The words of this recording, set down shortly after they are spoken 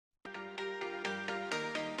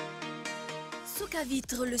Soc à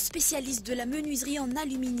vitre, le spécialiste de la menuiserie en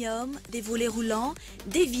aluminium, des volets roulants,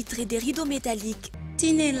 des vitres et des rideaux métalliques.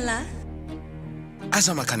 Tinella.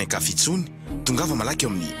 Aza makany akafitsony, tongava malaky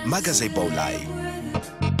amin'ny magasin Vaovao.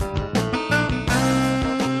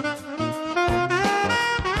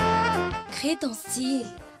 Crée ton style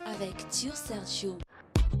avec Sergio.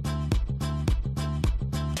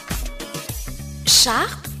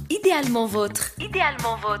 Sharp, idéalement vôtre.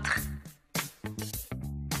 Idéalement vôtre.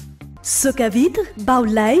 Soc à vitre,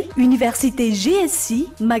 Vaovao, Université GSI,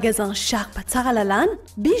 magasin Sharp tsara lalàna,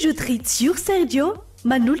 bijouterie Sergio,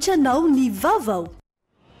 manolotra anao ny Vaovao.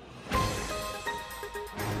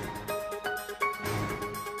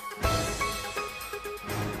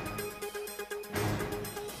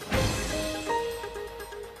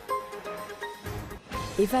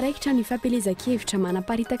 Efa raikitra ny fampelezan-kevitra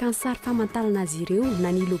manaparitaka ny sary famantarana azy ireo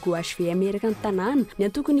na ny logo HV Amerika ny tanàna ny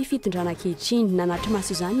antoko ny fitondrana ankehitriny nanatra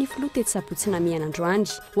maso izany ny filoha teto sabotsy namiana androany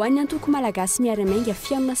ho an'ny antoko malagasy miara-mainga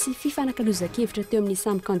fiaona sy fifanakaloza-kevitra teo amin'ny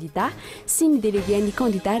samy candidat sy ny délégué ny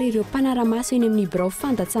candidat ireo mpanaramaso eny amin'ny birao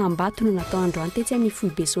fandatsaham-bato no natao androany tetsy amin'ny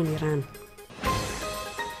foibe Sonerano.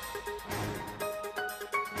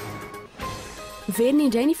 Verina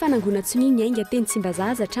indray ny fanangonan-tsoniny ainga teny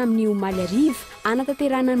Tsimbazaza hatramin'ny omaly arivo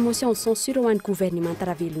anatanterana ny motion de censure ho an'ny gouvernement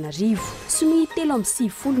Ravelonarivo. Somy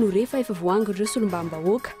 7 no rehefa efa voango ireo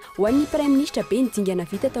solombam-bahoaka ho an'ny prime ministre be nidingana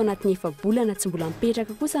vita tao anatin'ny efa-bolana tsy mbola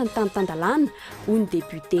mipetraka kosa ny tany-tandalàna ho ny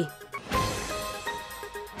député.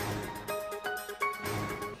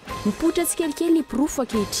 Mipoitra tsikelikely ny pirofo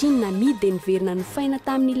ankehitriny namidy dia niverina nofaina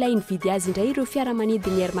tamin'ilay nividy azy indray ireo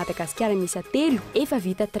fiaramanidiny Air Madagasikara miisa 3 efa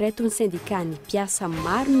vita traito ny syndicat ny mpiasa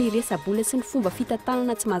maro ny resabola sy ny fomba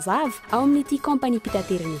fitantanana tsy mazava ao amin'ity kompani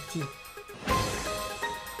pitaterana ity.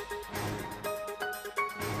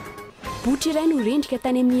 Botra iray no rendrika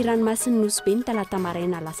tany amin'ny ranomasin'ny Nosy ny talata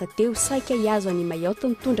maraina lasa teo saika hiazo any Mayotte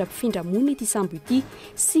nitondra mpifindramona ity sambo ity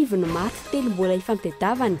 7 no maty 3 mbola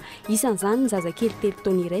hifampitadiavana isan'izany ny zazakely 3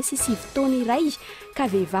 taona iray sy 7 taona iray ka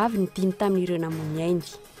vehivavy ny 5 tamin'ireo namony ainy.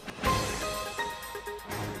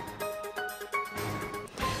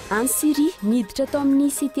 En Syrie, niditra tao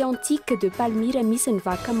amin'ny cité antique de Palmyra misy ny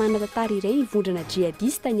vakoka manan-tantara iray nivondrana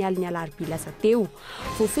djihadiste ny aliny alarobia lasa teo.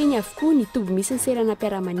 Voafeny avokoa ny toby misy ny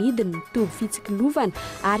seranam-piaramanidiny, ny toby fitsikilovana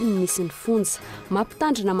ary ny misy ny fonja.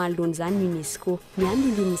 Mampitandrina manoloana izany ny UNESCO. Miany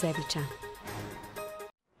lindin'ny zavatra.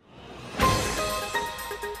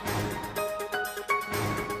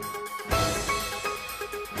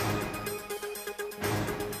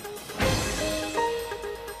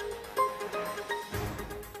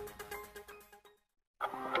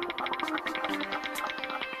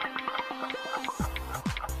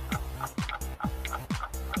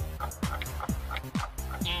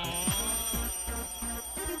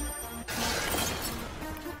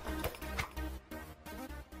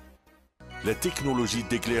 La technologie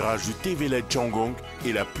d'éclairage du TV LED Changgong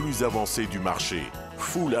est la plus avancée du marché.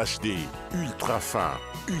 Full HD, ultra fin,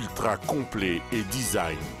 ultra complet et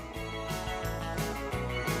design.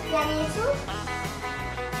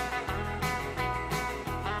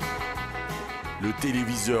 Le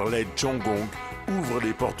téléviseur LED Changgong ouvre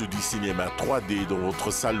les portes du cinéma 3D dans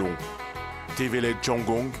votre salon. TV LED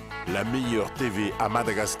Changgong, la meilleure TV à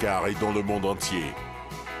Madagascar et dans le monde entier.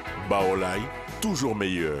 Vaovao, toujours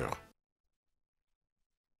meilleur.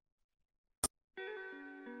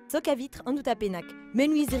 Soc à vitre en Outapenac,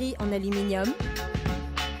 menuiserie en aluminium,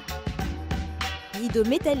 rideaux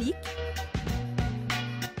métalliques,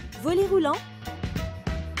 volets roulants,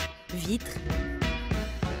 vitres,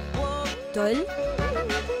 tôle,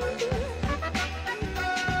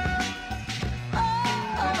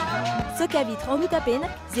 Soc à vitre en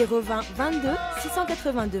Outapenac, 020 22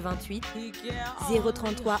 682 28,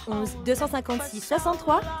 033 11 256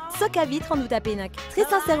 63, Soc à vitre en Outapenac, très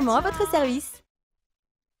sincèrement à votre service.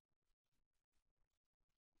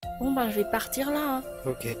 Bon ben je vais partir là. Hein.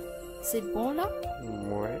 Ok. C'est bon là?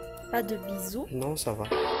 Ouais. Pas de bisous? Non, ça va.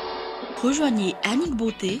 Rejoignez Annick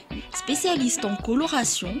Beauté, spécialiste en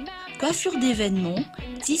coloration, coiffure d'événements,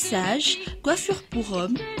 tissage, coiffure pour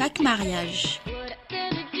hommes, pack mariage.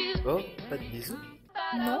 Oh, pas de bisous?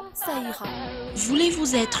 Non, ça ira.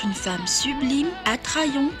 Voulez-vous être une femme sublime,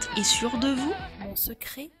 attrayante et sûre de vous? Mon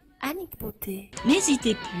secret, Annick Beauté.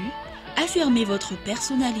 N'hésitez plus, affirmez votre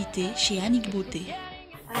personnalité chez Annick Beauté.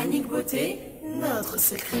 Annick Beauté, notre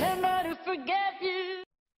secret.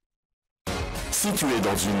 Situé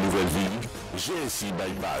dans une nouvelle ville, GSI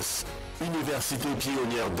Bypass, Université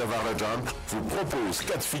pionnière d'Avarajan, vous propose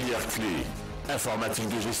 4 filières clés. Informatique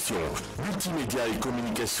de gestion, multimédia et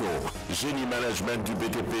communication, génie management du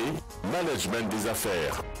BTP, management des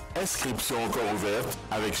affaires. Inscription encore ouverte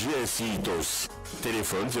avec GSI Itos.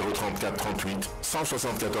 Téléphone 034 38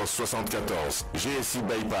 174 74. GSI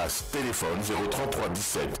Bypass. Téléphone 033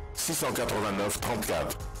 17 689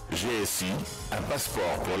 34. GSI, un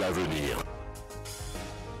passeport pour l'avenir.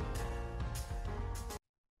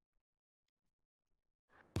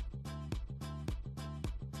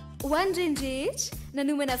 Hoandrendrehitra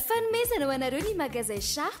nanomana fanomezana ho anareo ny magasin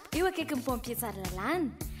Sharp eo akaikin'ny pompier tsara lalàna.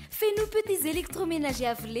 Feno petits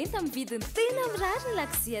électroménagers avo lenta amin'ny vidiny tena mirary ny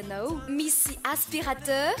lakozianao. Misy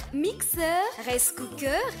aspirateur, mixeur, rice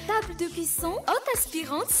cooker, table de cuisson, haute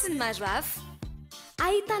aspirante sy ny maro hafa.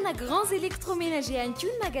 Ahitana grands électroménagers ihany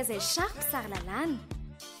koa ny magasin Sharp tsara lalàna.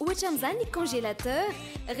 Ohatra amin'izany ny congélateur,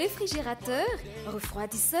 réfrigérateur,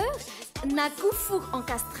 refroidisseur, na koa four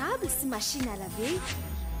encastrable sy machine à laver.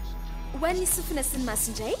 Ho an'ny sofina sy ny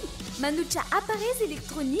masondray, manolotra appareils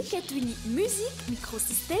électroniques toy ny musique,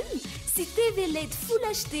 microsystème sy TV LED Full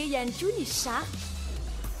HD ihany koa ny Sharp.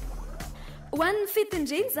 Ho an'ny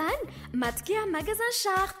fetindreny izany, matokea magasin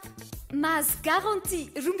Sharp. Mahazo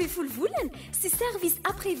garantie 12 volana sy service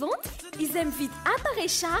après-vente izay mividy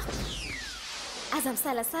appareil Sharp. Aza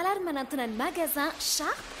misalasala ary manantona ny magasin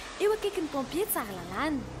Sharp eo akaikin'ny pompier tsara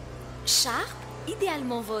lalàna. Sharp,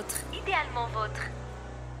 idéalement vôtre. Idéalement vôtre.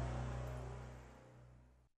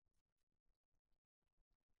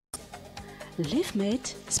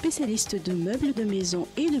 L'EFMET, spécialiste de meubles de maison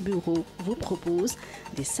et de bureaux, vous propose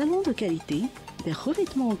des salons de qualité, des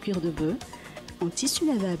revêtements en cuir de bœuf, en tissu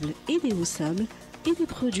lavable et des hauts sables et des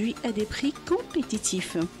produits à des prix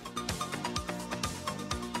compétitifs.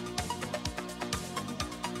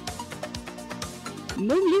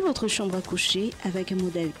 Meublez votre chambre à coucher avec un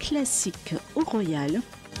modèle classique au royal.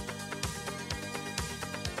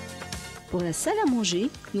 Pour la salle à manger,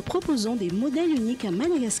 nous proposons des modèles uniques à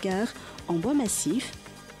Madagascar en bois massif,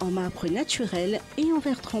 en marbre naturel et en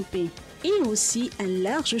verre trempé. Et aussi un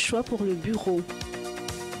large choix pour le bureau.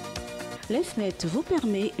 L'EFMET vous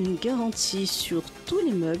permet une garantie sur tous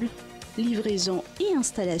les meubles, livraison et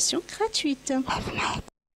installation gratuite.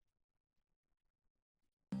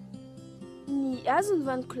 Ny azo ny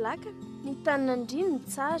vanikolaka, ny taninandrino ny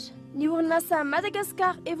tsara. Ny orinasa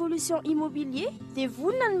Madagascar Évolution Immobilier dia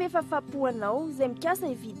vonona ny mefafapoanao izay mikasa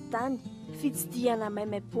hividy tany. Fitsidiana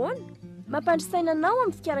maimaimpoana, mampandrisaina anao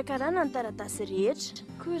amin'ny fikarakarana ny taratasy rehetra.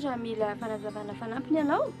 Koa raha mila fanazavana fanampiny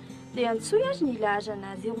ianao dia antsoy azy ny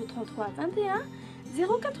ilazana 033 21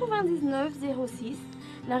 099 06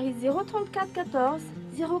 na ry 034 14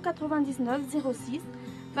 099 06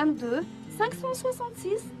 22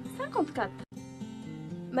 566 54.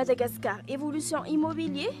 Madagascar Évolution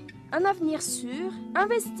Immobilier, un avenir sûr,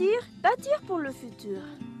 investir, bâtir pour le futur.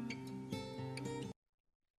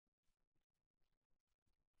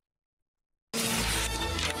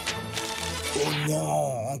 Oh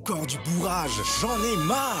non, encore du bourrage, j'en ai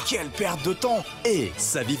marre. Quelle perte de temps. Et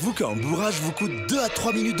saviez-vous qu'un bourrage vous coûte 2 à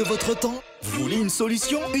 3 minutes de votre temps? Vous voulez une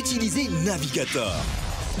solution? Utilisez Navigator.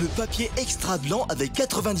 Le papier extra blanc avec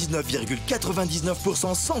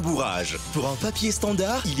 99,99% sans bourrage. Pour un papier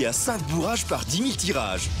standard, il y a 5 bourrages par 10 000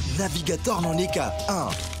 tirages. Navigator n'en est qu'à 1.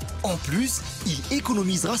 En plus, il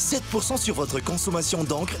économisera 7% sur votre consommation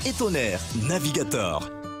d'encre et tonnerre. Navigator.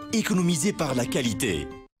 Économisé par la qualité.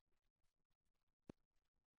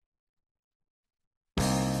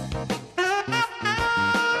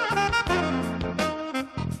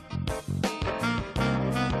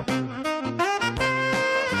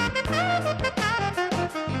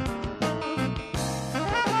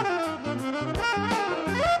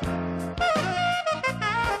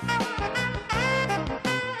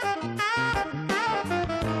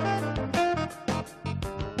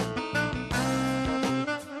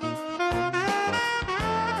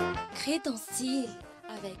 Crée ton style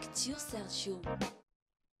avec Tur Sergio.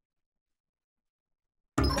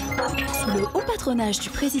 Sous le haut patronage du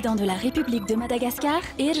président de la République de Madagascar,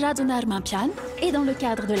 Radounar Mampian, et dans le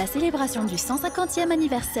cadre de la célébration du 150e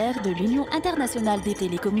anniversaire de l'Union internationale des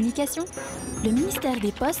télécommunications, le ministère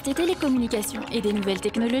des Postes et Télécommunications et des Nouvelles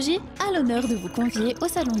Technologies a l'honneur de vous convier au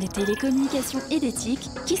Salon des télécommunications et d'éthique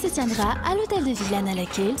qui se tiendra à l'hôtel de Villane à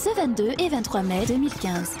Laquelle ce 22 et 23 mai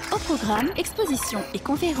 2015. Au programme, expositions et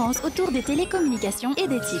conférences autour des télécommunications et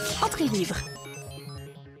d'éthique. Entrée libre.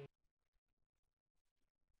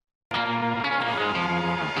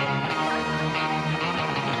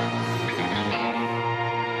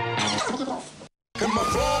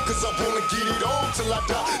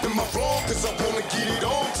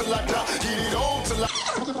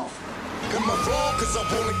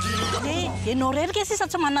 Ianao rery ke sisa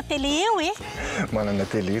tsy manana télé eo e? Manana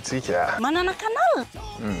télé tsika. Manana canal?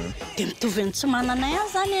 Dia mitovy ny tsy manana ihany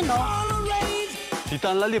zany ianao.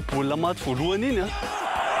 Hitan'la le baolina maty voalohany iny a.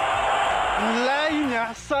 Ilay iny a,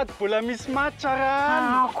 sady mbola misy match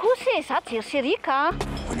ara. Kosa za jery ka.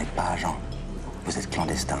 Vous n'êtes pas agent, vous êtes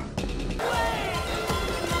clandestin.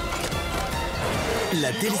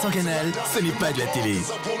 La télé sans canal, ce n'est pas de la télé.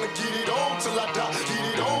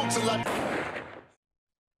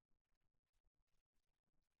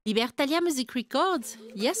 Libertalia Music Records,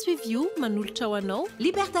 yes with you, manolotra ho anao.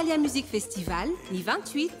 Libertalia Music Festival, ny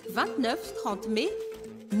 28, 29, 30 mai,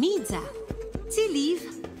 Midza, Tsiliv,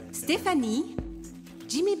 Stéphanie,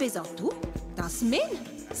 Jimmy Bezantou, Dansmen,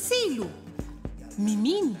 Silo,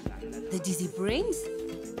 Mimine, The Dizzy Brains,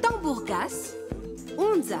 Tambourgas,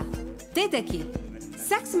 Onza, Tedake,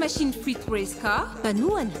 Sax Machine Free Race Car,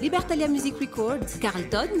 Banouan, Libertalia Music Records,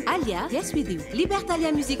 Carlton, Alia, Yes With You,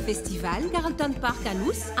 Libertalia Music Festival, Carlton Park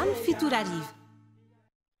Anous, Amfiturarive.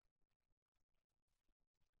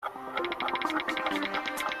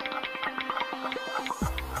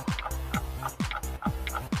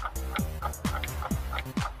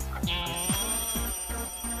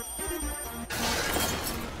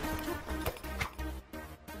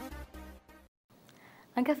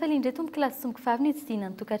 Ankafalindray tomboky lasy sombokofavy ny tsidina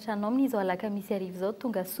ny tokantrano amin'izy ao alakamisy arivo izao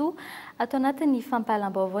tonga soa atao anatin'ny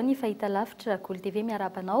fampahalam-baovao ny fahitalavitra KOLO TV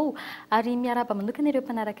miarabanao ary miaraba manokana ireo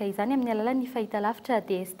mpanaraka izany amin'ny alalan'ny fahitalavitra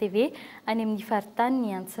DSTV any amin'ny faritany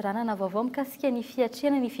ny antsiranana vaovao mikasika ny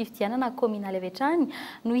fiatrehana ny fifidianana kominaly avy hatrany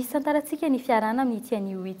no isantarantsika ny fiarana amin'ny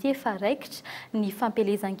tiany UIT faraikitra ny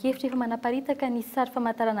fampelezan-kevitra efa manaparitaka ny sary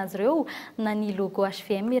famantarana azy ireo na ny logo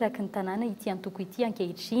HVM eraky ny tanàna ity antoko ity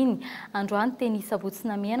ankehitriny androany teny sabotsy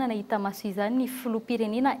namiana nahita maso izany ny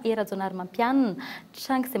filoham-pirenena Erajonary Mampianina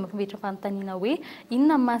tranga izay mampambetra fanontaniana hoe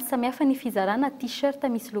inona mahasamihafa ny fizarana t-shirt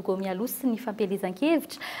misy logo mialoha sy ny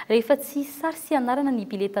fampelezan-kevitra rehefa tsy sary sy anarana ny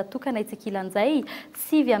bileta tokana itsakilan'izay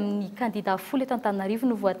sivy amin'ny kandida folo eto Antananarivo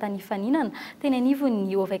no voatany faninana teny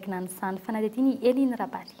anivony ovekina n'izany fanadetiny Eline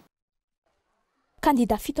Rabary.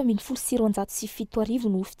 Kandida 7,707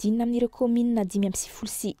 no hofidinina amin'ireo komina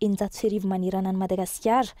 5,907 manerana ny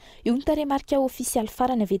Madagasikara. Io ny taremarika ofisialy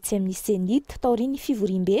farany avy etsy amin'ny Senit taorian'ny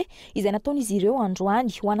fivoriam-be izay nataon'izy ireo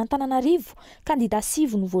androany ho an'Antananarivo. Kandida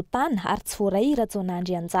 7 no voatana ary tsy voaray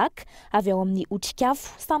Rajaonandry Anjaka avy ao amin'ny Otrikavo.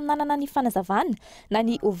 Samy nanana ny fanazavana na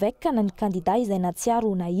ny OVEC na ny kandida izay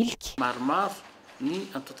natsiaro na ilika. Maromaro ny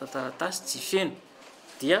antotantaratasy tsy feno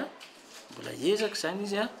dia mbola ezaka zany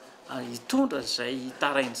izy hitondra zay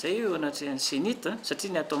tarainy zay eo anatin'ny Senita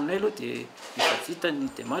satria ny atao aminay aloha dia efa vita ny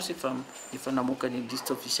démarche efa namoaka ny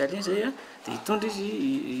liste officielle iny zay dia hitondra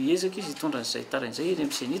izy ezaka izy hitondra an'izay tarainy zay eny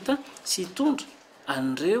amin'ny Senita sy hitondra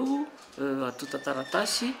an'ireo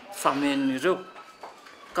atotan-taratasy famenon'ireo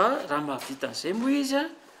ka raha mahavita an'izay moa izy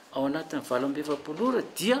ao anatin'ny 27 ora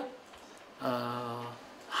dia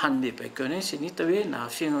hanome baikona iny Senita hoe na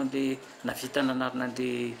feno an'le navita nanarina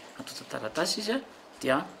an'le atotan-taratasy izy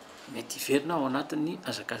dia mety hiverina ao anatin'ny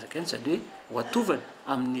azakazaka iny zany hoe ho atovana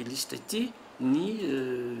amin'ny lista ity ny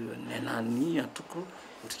anany antoko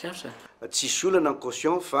Otrikavo zany. Tsisy olana ny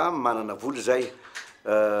caution fa manana vola zay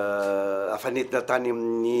afanentina tany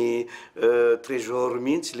amin'ny trésor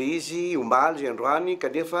mihitsy le izy omaly androany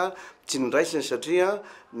kanefa tsy nindraisiny satria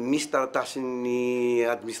misy taratasin'ny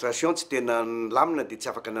administration tsy tena lamina dia tsy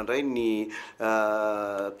afaka nandray ny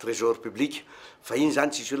trésor public fa iny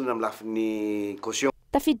zany tsisy olana amin'ny lafin'ny caution.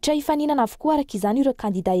 Tafiditra hifaninana avokoa araka izany ireo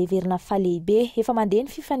kandida heverina falehibe efa mandeha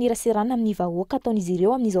ny fifaneraserana amin'ny vahoaka ataon'izy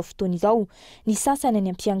ireo amin'izao fotoana izao. Ny sasany any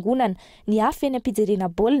am-piangonana, ny hafa eny am-pijerena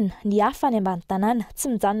baolina, ny hafa any ambany tanàna,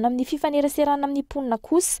 tsy mijanona amin'ny fifaneraserana amin'ny mponina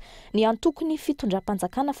kosa, ny antoko ny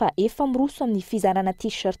fitondram-panjakana fa efa miroso amin'ny fizarana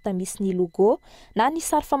t-shirt misy ny logo na ny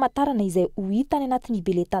sary famantarana izay ho hita any anatin'ny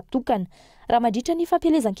bileta tokana. Raha mandritra ny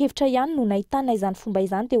fampelezan-kevitra ihany no nahitana izany fomba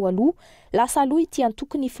izany teo aloha, lasa aloha ity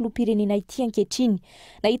antoko ny filoham-pirenena ity ankehitriny.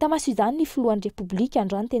 Nahita maso izany ny filohan'ny Repoblika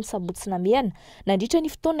androany teny Sabotsy Namehana nandritra ny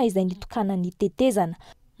fotoana izay nitokanan'ny tetezana.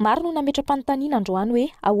 Maro no nametra-panontaniana androany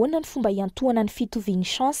hoe ahoana ny fomba hiantohana ny fitovian'ny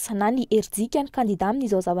chance na ny herijika ny kandida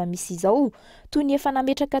amin'izao zava-misy izao toy ny efa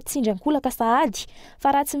nametraka tsindran-kolaka sahady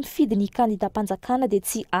fa raha tsy mifidy ny kandida-mpanjakana dia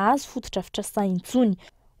tsy azo fototra saina intsony.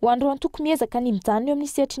 Ho andro antoko miezaka ny mijanona eo amin'ny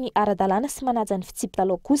sehatry ny ara-dalàna sy manaja ny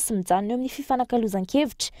fitsipy-talao kosa mijanona eo amin'ny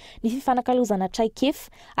fifanakalozan-kevitra, ny fifanakalozana traikefa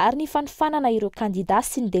ary ny fanofanana ireo kandida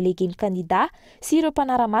sy ny delegen'ny kandida sy ireo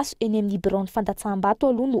mpanara-maso eny amin'ny bureau-ny fandatsaham-bato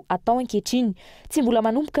aloha no atao ankehitriny. Tsy mbola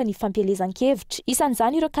manomboka ny fampelezan-kevitra.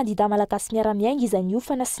 Isan'izany ireo kandida malagasy miara-miainga izay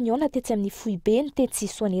niofana sy niona tetsy amin'ny foibe ny tetsy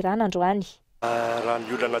Soanirana androany. Raha ny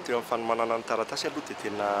olana teo amin'ny fanomanana ny taratasy aloha dia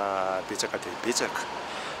tena betsaka dia betsaka.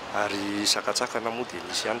 Ary sakatsakana moa dia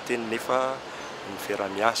nisy ihany teny nefa ny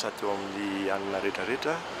fiara-miasa teo amin'ny anina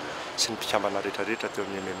rehetrarehetra sy ny mpikambana rehetrarehetra teo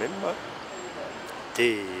amin'ny MMM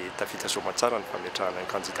dia tafita somatsara ny fametrahana ny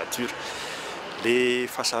candidature. Le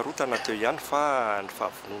fasarotana teo ihany fa ny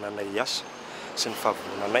fahavononanay asa sy ny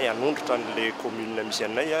fahavononanay anondrotra n'le commune misy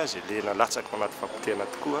anay zay le nalatsaka ao anaty fampotehana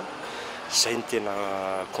tokoa izay ny tena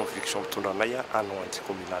conviction mitondra anay hanao anty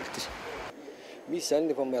communal ty. Misy zany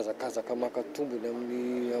nefa mihazakazaka makatombony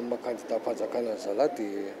amin'ny makandidat-panjakana zala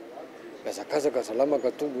dia mihazakazaka zala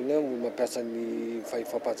makatombony mampiasa ny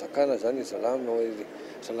fahampanjakana zany zala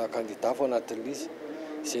zala candidat fa anatin'ny izy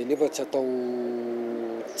izay nefa tsy atao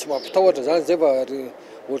tsy mampitahotra zany zay fa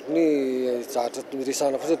ohatrany zahatra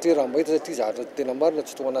resahana fa satria raha mahita satria zahatra tena marina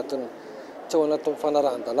tsy ao anatin'ny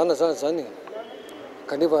fanarahan-dalàna zany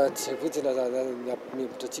kanefa tsy zay fotsiny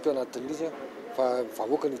mihevitra atsika anatin'ny izy fa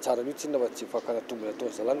vahoaka ny tsara mihitsy na fa tsy fakanatombony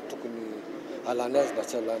ataony zalany tokony alany azy na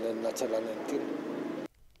tsy alany anytena.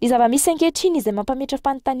 Ny zava-misy ankehitriny izay mampametra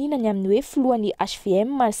fanontaniana ny amin'ny hoe filohan'ny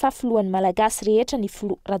HVM sa filohan'ny malagasy rehetra ny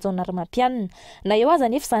filoha Rajaonarimampianina. Na eo aza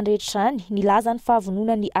nefa izany rehetra izany, nilaza ny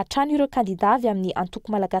fahavononany hatrany ireo kandida avy amin'ny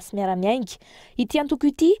antoko malagasy miara-miainga. Ity antoko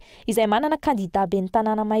ity izay manana kandida ben'ny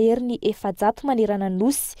tanàna mahery ny 400 manerana ny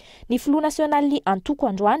nosy. Ny filoha nasionaly antoko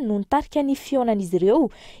androany no nitarika ny fionan'izy ireo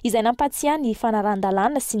izay nampatsiahy ny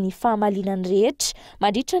fanaran-dalàna sy ny fahamalinany rehetra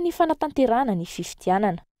mandritra ny fanatanterahana ny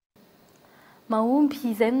fifidianana. Mahomby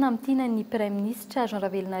izay no namitiana ny Prime Ministre Jean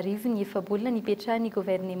Ravelonarivo ny efa-bolana nipetrahany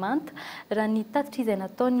gouvernemanta raha ny tatitra izay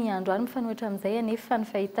nataony androany mifanohitra amin'izay anefa ny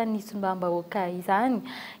fahitany ny solombavam-bahoaka izany.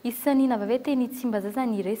 Isan'ny navavety ny Tsimbazaza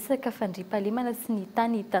ny resaka fandriam-pahalemana sy ny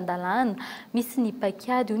tany tandalàna, misy ny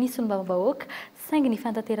pakiady io ny solombavam-bahoaka saingy ny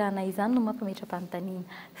fantanterahana izany no mampametra-panontaniana.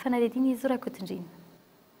 Fanadetiny izy Rakotondrina.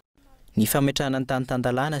 Ny fametrahana ny tany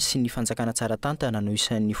tandalàna sy ny fanjakana tsara tantana no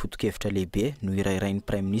isan'ny foto-kevitra lehibe no irairan'ny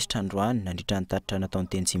Prime Ministre androany nandritra ny tatitra nataony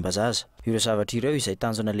teny Tsimbazaza. Ireo zavatra ireo izay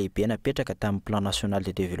tanjona lehibe napetraka tamin'ny Plan National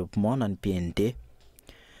de Développement na ny PND.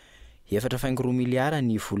 4.2 miliara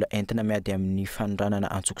ny vola entina miady amin'ny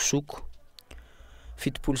fanondranana antsokosoko.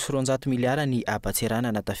 700 miliara ny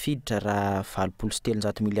abatserana natafiditra raha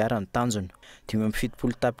 700 miliara ny tanjona.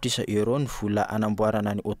 570 tapitrisa euro ny vola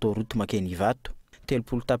anamboarana ny autoroute Makeny-Ivato.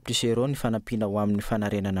 30 tapitrisa euro ny fanampiana ho amin'ny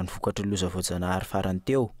fanarenana ny vokatry loza voajanahary farany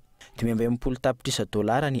teo. 580 tapitrisa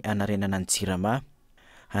dolara ny anarenana ny Jirama.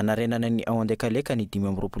 Anarenana ny ao andekaleka ny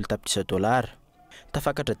 520 tapitrisa dolara.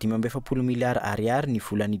 Tafakatra 570 miliara ariary ny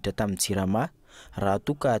vola niditra tamin'ny Jirama raha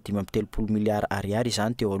toka 530 miliara ariary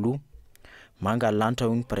izany teo aloha. Manga lanitra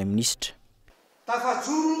ho ny Prime Ministre.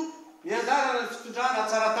 Tafajoro ny anjarana ny fitondrana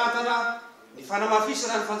tsara tantana, ny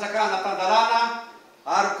fanamafisana ny fanjakana tandalàna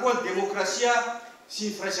ary koa ny demokrasia sy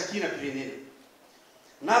ny firaisankina pirenena.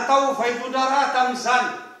 Natao vaitondra raha tamin'izany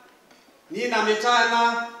ny nametrahana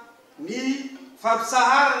ny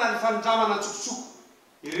fampisaharana ny fanondramana tsokosoko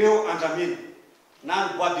ireo andramena na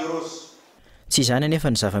ny bois de rose. Tsy izany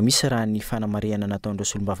anefa ny zava-misy raha ny fanamarihana nataon'ireo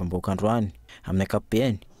solombavam-bahoaka androany. Amin'ny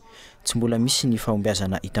ankapobeny, tsy mbola misy ny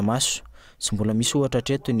fahombiazana hita maso, tsy mbola misy ohatra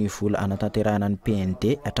hatreto ny vola anatanterahana ny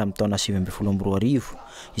PND hatramin'ny taona 2022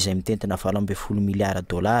 izay mitentina 12 miliara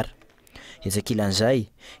dolara. Hetsakilan'izay,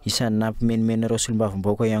 isan'ny nampimenimena ireo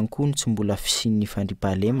solombavam-bahoaka ihany koa ny tsy mbola fisian'ny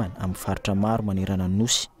fandriam-pahalemana amin'ny faritra maro manerana ny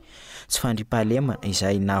nosy. Tsy fandriam-pahalemana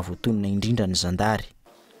izay nahavoatonina indrindra ny zandary.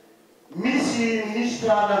 Misy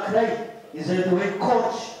ministra anankiray izay hoe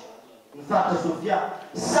coach ny faritra Sofia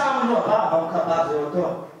samy lohabava amin'ny kabary zay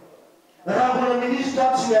atao. Raha mbola ministra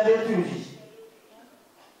tsy mialety io izy.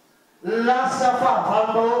 Lasa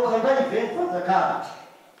fahavalo-bahoaka indray ve ny fanjakana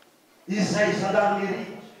izay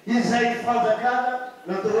gendarmerie, izay fanjakana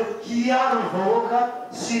natao hoe hiaro ny vahoaka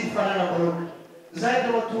sy ny fananam-bahoaka. Zay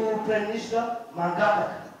no mahatonga Prime Ministre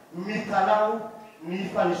mangataka mitanao ny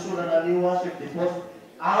fanisorana an'io chef de poste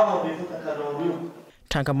ao amin'ny fotakanao io.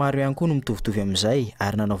 Tranga maro ihany koa no mitovitovy amin'izay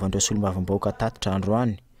ary nanaovandreo solombavam-bahoaka tatitra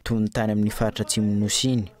androany toy ny tany amin'ny faritra Atsimon'ny Nosy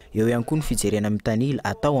iny. Eo ihany koa ny fijerena amin'ny tanila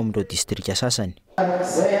atao amin'ireo distrika sasany.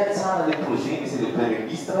 Zay tsara le projet misy le Premier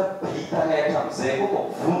Ministre hita rehetra amin'izay koa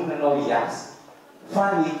vononanao hiasa fa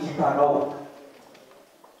ny ekipanao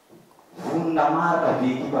vonona marika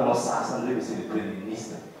be ekipanao sasany reo misy le Premier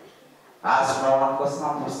Ministre azonao ankoa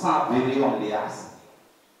 100% be reo amin'le asa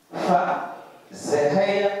fa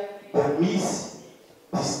zahay de misy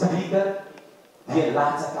distrika dia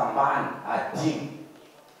latsaka ambany adimy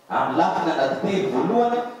amin'ny lafina anaty telo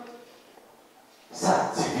voalohany sady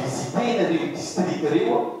tsy visitena reo distrika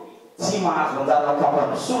reo tsy mahazo anjara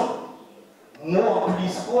fampandrosoana mo en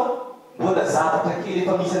plus koa mbola zavatra kely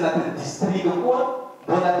efa misy anatin'ny distrika koa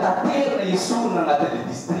mbola taterina esorina anatin'le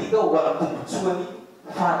distrika ho amin'ny tombotsoany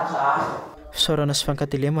faritra hafa. Fisaorana sy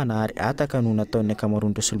fankatelemana ary ataka no nataon'ny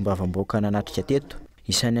ankamaroan'ireo solombavam-bahoaka nanatrika teto.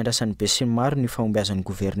 Isan'ny andrasan'ny be sy ny maro ny fahombiazan'ny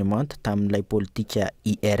gouvernemanta tamin'ilay politika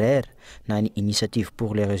IRR na ny initiative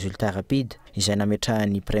pour les résultats rapides izay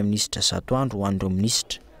nametrahan'ny Premier ministre zato andro ho an'ireo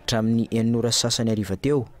minisitra. Hatramin'ny 9 sasany ariva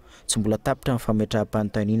teo tsy mbola tapitra ny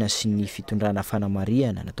fametraha-panontaniana sy ny fitondrana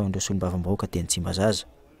fanamariana nataon'ireo solombavambahoaka teny Tsimbazaza.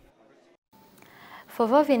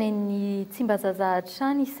 Vaovao avy ny Tsimbazaza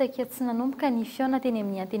hatrany isaika tsy nanomboka ny fiona teny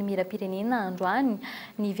amin'ny anteny miram-pirenena androany.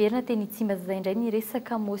 Niverina teny Tsimbazaza indray ny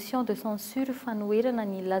resaka motion de censure fanoherana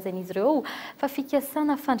ny lazain'izy ireo fa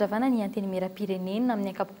fikasana fandravana ny anteny miram-pirenena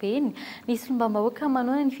amin'ny ankapobeny. Ny solombavambahoaka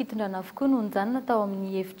manoana ny fitondrana avokoa no nijanona tao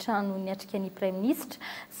amin'ny efitrano niatrika ny Premier ministre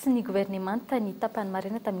sy ny gouvernemanta ny tapany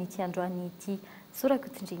maraina tamin'ity androany ity.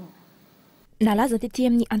 Sorakotindrina. Nalaza tetỳ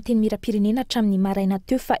amin'ny anteny miram-pirenena hatramin'ny maraina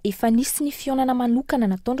teo fa efa nisy ny fionana manokana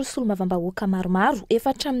nataon'ireo solombavambahoaka maromaro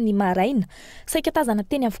efa hatramin'ny maraina. Saika tazana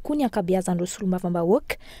teny avokoa ny ankabeazan'ireo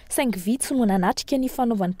solombavambahoaka saingy vitsy no nanatrika ny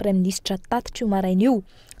fanaovan'ny Premier ministre tatitra io maraina io.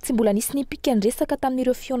 Tsy mbola nisy ny pikan-dresaka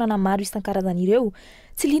tamin'ireo fionana maro isan-karazan'ireo.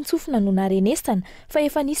 Tsy lintsofina no narenesana fa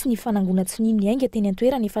efa nisy ny fanangona tsony miainga teny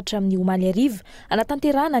an-toerana efa hatramin'ny omaly ariva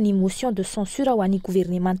anatanterahana ny motion de censure ho an'ny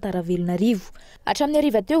gouvernemanta Ravelonarivo. Hatramin'ny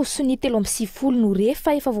ariva teo sy ny 3 no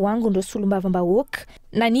rehefa efa voangon'ireo solombavambahoaka.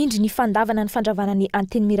 Nanindry ny fandavana ny fandravana ny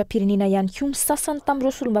anteny miram-pirenena ihany koa ny sasany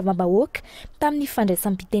tamin'ireo solombavambahoaka tamin'ny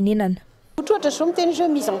fandraisam-pitenenana. Ohatra zao miteny hoe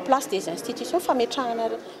mise en place des institutions fametrahana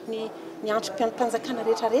ny antrim-panjakana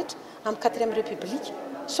rehetrarehetra amin'ny 4e république.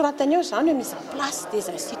 Soratany eo zany hoe mise en place des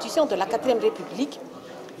institutions de la 4e république.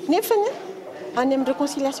 Nefa any amin'ny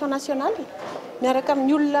réconciliation nationale miaraka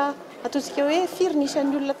amin'ny olona ataontsika hoe firy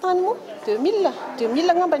nisan'ny olona tany moa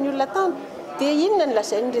 2000 ngamba ny olona tany dia inona ny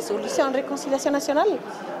lazain'ny résolution en réconciliation nationale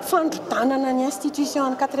fandrodanana ny institution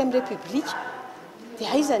en 4e république.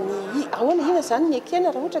 Dia aizany ahoana ina zany ny ekena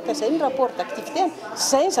raha ohatra ka zay ny rapport d'activité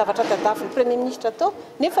zay ny zavatra tadavin'ny Premier ministre atao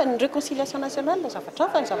nefa ny réconciliation nationale zavatra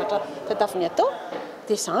hafa ny zavatra tadaviny atao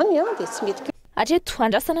dia zany dia tsy mety. Hatreto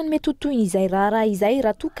andrasana ny mety toy izay raha izay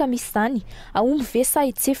raha toa misy zany aomby ve sa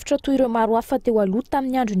hitsefitra toy ireo maro hafa teo aloha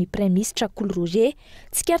tamin'ny andron'ny Premier ministre KOLO Roger.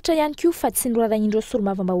 Tsikaritra ihany koa fa tsy norarain'ireo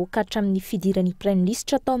solombavambahoaka hatramin'ny fidiran'ny Premier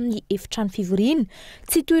ministre tao amin'ny efitrano fivoriana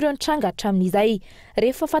tsy toy ireo nitranga hatramin'izay.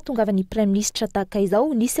 Rehefa fahatongavan'ny Premier ministre tahaka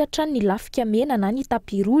izao nisy hatrany ny lafika mena na ny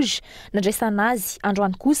tapis rouge nandraisana azy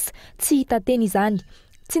androany kosa tsy hita teny izany.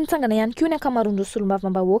 Tsy nitsangana ihany koa ny ankamaroan'ireo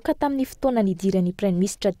solombavambahoaka tamin'ny fotoana nidiran'ny Premier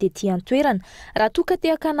ministre tetỳ an-toerana raha toa ka te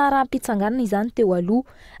hakanara am-pitsanganana izany teo aloha.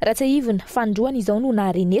 Raha tsy ahivina fandroana izao no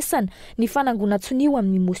naharenesana ny fanangona tsonio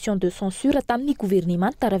amin'ny motion de censure tamin'ny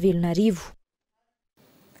gouvernemanta Ravelonarivo.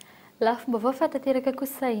 Lafim-baovao fatateraka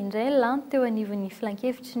kosa indray lany teo anivon'ny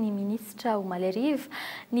filan-kevitry ny ministra omaly ariva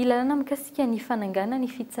ny lalàna mikasika ny fanangana ny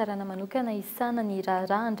fitsarana manokana isana ny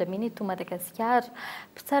raharaha andramena eto Madagasikara.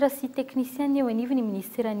 Mpitsara sy teknisiany eo anivon'ny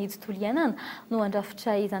ministeran'ny tontolo iainana no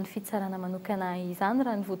andrafitra izany fitsarana manokana izany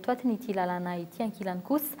raha ny votoatiny ity lalàna ity ankilany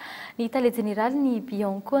kosa. Ny tale jeneraly ny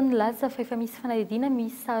Bianco nilaza fa efa misy fanadidina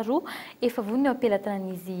miisa roa efa vonony eo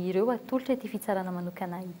ampelatran'izy ireo atolotra ity fitsarana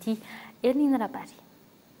manokana ity. Elina Rabary.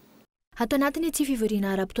 Ato anatiny ity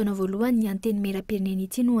fivoriana ara-potoana voalohany ny anteny miram-pirenena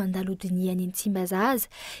ity no andalodiny any Tsimbazaza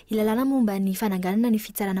ilalàna momba ny fananganana ny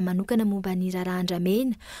fitsarana manokana momba ny raharaha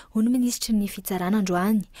andramena hono ministry ny fitsarana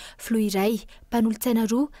androany. Filo iray mpanolo-tsaina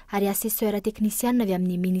roa ary assesseur teknisiana avy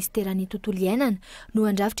amin'ny ministeran'ny tontolo iainana no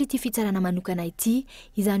andrafitra ity fitsarana manokana ity.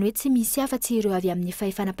 Izany hoe tsy misy afa-tsy ireo avy amin'ny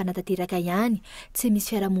fahefana-panatanteraka ihany, tsy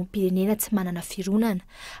misy fiarahamonim-pirenena tsy manana fironana.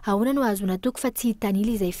 Ahoana no azona toko fa tsy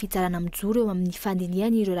hitanila izay fitsarana mijoro eo amin'ny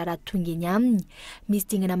fandiniany ireo raharaha tongeny aminy. Misy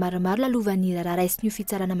dingana maromaro lalovan'ny raharaha raisin'io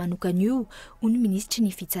fitsarana manokana io hono ministry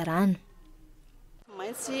ny fitsarana.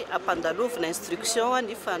 Maintsy ampandalovina instruction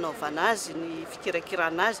ny fanaovana azy ny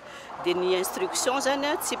fikirakirana azy dia ny instruction zany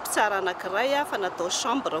tsy mpitsara anankiray fa natao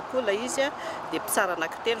chambre koa la izy dia mpitsara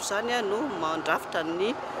anankitelo zany no mandrafitra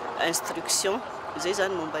ny instruction zay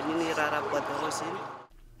zany momba ny raharaha bois de rose iny.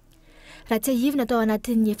 Raha tsy ahivina tao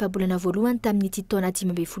anatin'ny efa-bolana voalohany tamin'ity taona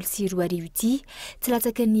 2024 ity, tsy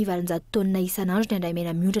latsaky ny 400 taonina isan'andro ny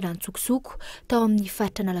andramena miondrana nitsokosoko tao amin'ny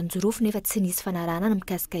faritra Nalanjorofo nefa tsy nisy fanarahana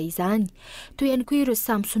mikasika izany. Toy ihany koa ireo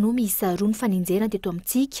samsinoa miisa roa ny fanenjehana teto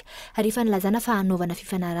amintsika ary efa nilazana fa hanaovana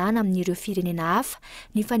fifanarahana amin'ireo firenena hafa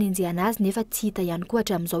ny fanenjehana azy nefa tsy hita ihany koa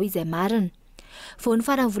hatramin'izao izay marina. Vao ny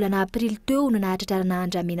farany volana aprily teo no nahatratrarana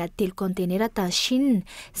andramena telo kontenera tany Chine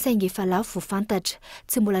saingy efa lafo voafantatra.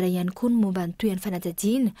 Tsy mbola ray ihany koa ny momba ny tohan'ny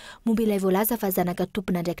fanajadiana momba ilay voalaza fa zanaka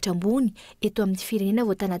tompona andraikitra ambony eto amin'ny firenena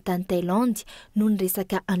voatana tany Thailande no ny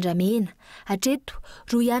resaka andramena. Hatreto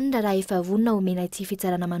roa ihany ny raha efa vonona omena ity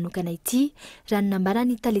fitsarana manokana ity raha ny nambara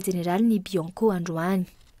ny tale jeneraly ny Bianco androany.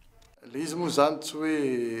 Le izy moa zany tsy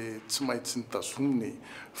hoe tsy maintsy nitazominy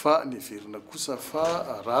fa niverina kosa fa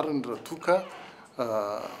rariny raha toka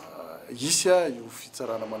isy io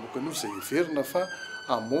fitsarana manokana io izay heverina fa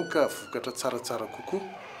amoaka vokatra tsaratsara kokoa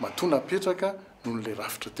matona apetraka noho n'ilay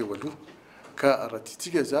rafitra teo aloha ka raha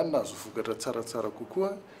tiatsika zany nahazo vokatra tsaratsara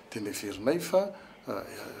kokoa dia niverinay fa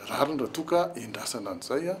rariny raha toka endrasana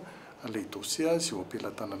an'izay ilay dossier sy eo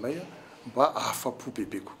ampelantananay mba ahafa-po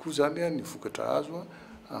bebe kokoa zany ny vokatra azo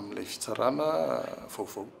amin'ilay fitsarana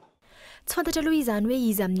vaovao. Tsy fantatra aloha izany hoe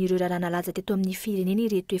izy amin'ireo raha nalaza teto amin'ny firenena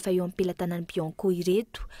ireto efa eo ampelantanan'ny Bianco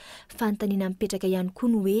ireto. Fanontaniana mipetraka ihany koa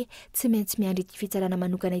no hoe tsy maintsy miandry ity fitsarana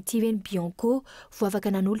manokana ity ve ny Bianco vao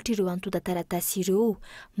afaka nanolotra ireo antota taratasy ireo.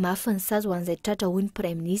 Mafy ny sazy ho an'izay tratra hoy ny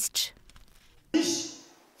Prime Ministre.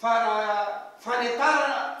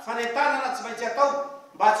 Fanentanana tsy maintsy atao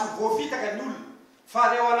mba tsy voafitaka ny olona fa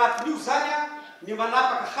reo anatin'io zany ny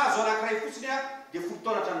manapaka hazo anankiray fotsiny dia 10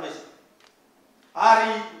 taona hatranomaizina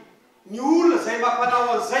ary ny olona izay mampanao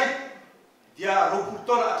an'izay dia 20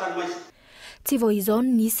 taona hatranomaizina. Tsy vao izao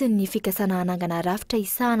no nisy ny fikasana hanangana rafitra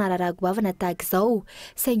isahana raraha-goavana tahaka izao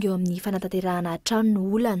saingy eo amin'ny fanatanterahana trano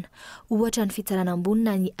no olana ohatra ny fitsarana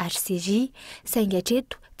ambonina ny HCJ saingy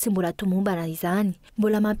hatreto tsy mbola tomombana izany.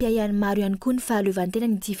 Mbola mampiahiany maro ihany koa ny fahalevantena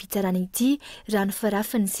n'ity fitsarana ity raha ny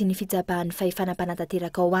firafiny sy ny fitsabahan'ny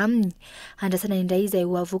fahefanam-panantanteraka ao aminy. Andrasana indray izay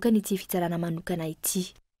ho avoaka n'ity fitsarana manokana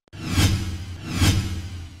ity.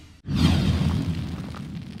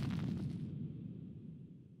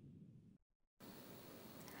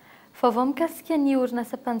 Vaovao mikasika ny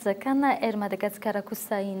orinasa-panjakana Air Madagasikara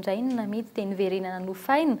kosa indray no namidy dia niverenana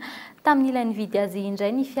nofaina tamin'ilay nividy azy indray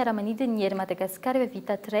ny fiaramanidin'ny Air Madagasikara efa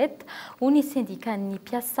vita traite ho ny syndikan'ny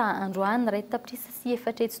mpiasa androany ray tapitrisa sy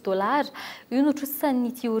 $400. Io no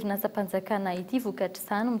trosan'ity orinasa-panjakana ity vokatra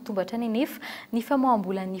izany mitombatra any anefa ny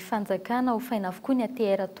famoambolan'ny fanjakana hofaina avokoa ny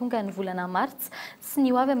ATR tonga ny volana Martsa sy ny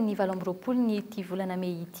ho avy amin'ny 20 ny ity volana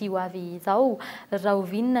Mey ity ho avy izao. Raha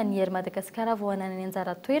ovinina ny Air Madagasikara vao ananany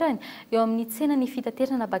anjara toerany eo amin'ny tsena ny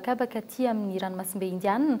fitaterana bakabaka aty amin'ny ranomasimbe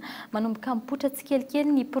indianina manomboka mipoitra tsikelikely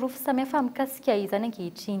ny pirofo samihafa mikasika izany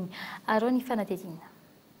ankehitriny. Arao ny fanadihadiana.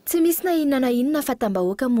 Tsy misy na inona na inona fa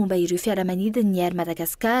tambahoaka momba ireo fiaramanidin'ny Air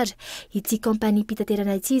Madagasikara. Ity kompania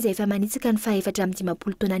pitaterana ity izay efa manitsaka ny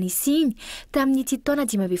 450 taona nisiny tamin'ity taona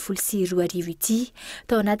 2022 ity.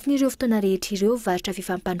 Tao anatin'ireo fotoana rehetra ireo varotra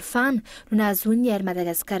fifampanofana no nahazoan'ny Air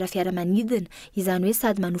Madagasikara fiaramanidina, izany hoe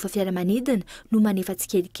sady manofa fiaramanidina no manefa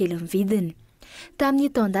tsikelikely ny vidiny. Tamin'ny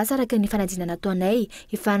taon-dasa araka ny fanadina nataonay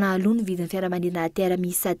efa nahaloa ny vidin'ny fiaramanidina ATR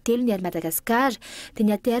miisa 3 ny Air Madagasikara dia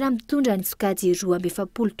ny ATR mitondra ny sokajy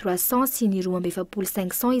 2,300 sy ny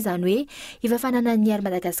 2,500 izany hoe efa fananan'ny Air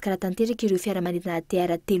Madagasikara tanteraka ireo fiaramanidina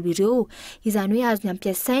ATR 3 ireo izany hoe azo ny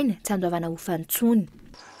ampiasaina tsy andoavana ho fantsony.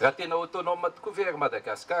 Raha tena autonome tokoa ve Air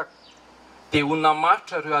Madagasikara dia ho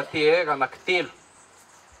namaritra ireo ATR anankitelo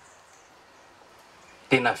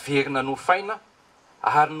dia naverina nofaina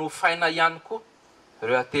ary nofaina ihany koa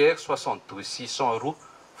ireo ATR 72,600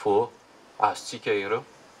 vao azontsika ireo.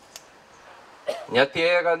 Ny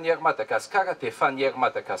ATR ny Air Madagasikara dia efa ny Air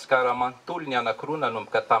Madagasikara manontolo ny anankiroa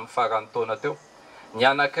nanomboka tamin'ny farany taona teo. Ny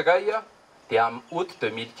anankiray dia amin'ny août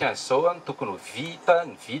 2015 zao tokony ho vita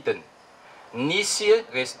ny vidiny. Nisy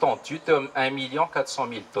restant dû teo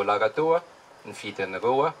 $1,400,000 teo ny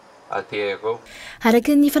vidin'ireo ATR.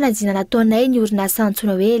 Araka ny fanadina nataonay ny orinasa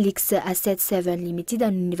antsoina hoe Elix A77 Limited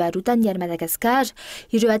no nivarotan'ny Air Madagasikara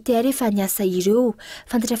ireo ATR efa niasa ireo.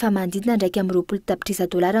 Fantatra fa manodidina ndraiky amin'ny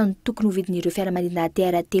 $20 no tokony ho vidin'ireo fiaramanidina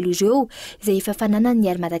ATR 3 ireo izay efa fananan'ny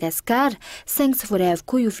Air Madagasikara saingy tsy voaray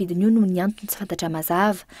avokoa io vidiny io noho ny antony tsy fantatra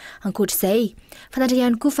mazava. Ankoatr'izay, fantatra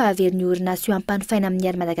ihany koa fa averin'ny orinasa io ampanofaina amin'ny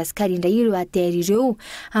Air Madagasikara indray ireo ATR ireo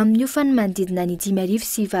amin'io fa ny manodidina ny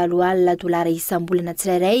 $5,000 isam-bolana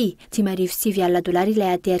tsirairay. $5,000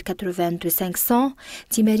 ilay ATR 82,500,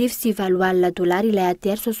 $5,000 ilay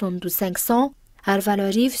ATR 62,500, ary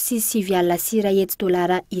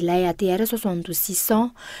 $7,600 ilay ATR 62,600.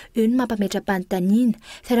 Io no mampametra-panontaniana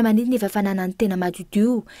fiaramanidina efa fananany tena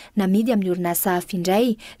madio namidy amin'ny orinasa hafa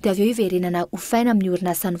indray dia avy eo iverenana hofaina amin'ny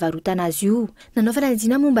orinasa nivarotana azy io. Nanao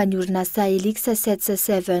fanadina momba ny orinasa Elix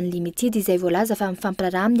 77 Limited izay voalaza fa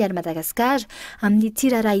mifampiraraha amin'ny Air Madagasikara amin'ny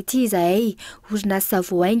tirara ity izahay orinasa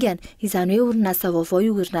voaingana izany hoe orinasa vaovao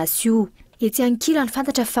io orinasa io. Etsy ankila ny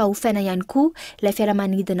fantatra fa hofaina ihany koa ilay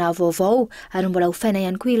fiaramanidina vaovao ary mbola hofaina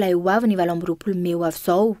ihany koa ilay ho avy ny 20 Mey ho avy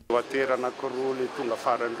izao. ATR anankiroa le tonga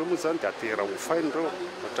farany ireo moa zany dia ATR hofaina ireo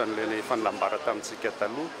ohatran'ilay efa nilambara tamintsika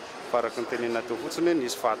taloha faraky ny tenena teo fotsiny hoe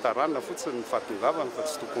nisy fahatarana fotsiny ny fahatongavana fa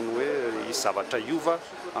tsy tokony hoe isy zavatra iova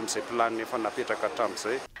amin'izay planiny efa napetraka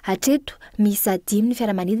hatramin'izay. Hatreto misy 5 ny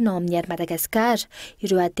fiaramanidina ao amin'ny ary Madagasikara.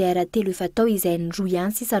 Ireo ATR 3 efa tao izay ny 2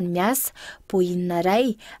 ihany sisa no miasa, Boeing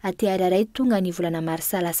 2, ATR 1 tonga ny volana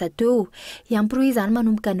Marsa lasa teo. Iampiro izany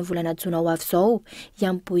manomboka ny volana Jona ho avy izao.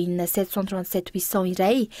 Iam Boeing 737-800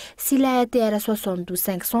 iray sy ilay ATR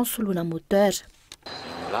 72-500 soloina moteur.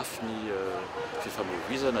 Lafy ny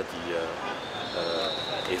fifamoivoizana dia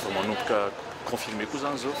efa manomboka confirmé koa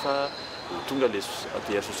zany zao fa tonga le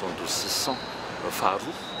ATR 72-600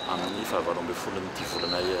 faharoa amin'ny fahavaloambin'ny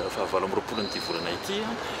volana ity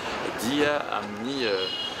dia amin'ny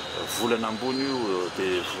volana ambony io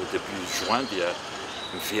depuis juin dia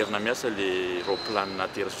miverina miasa le roplanina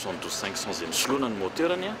ATR 72-500 zay misoloana ny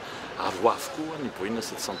moteurany ary ho avy koa ny Boeing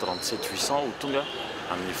 737-800 ho tonga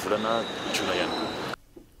amin'ny volana jona ihany koa.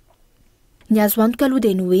 Ny azo antoka aloha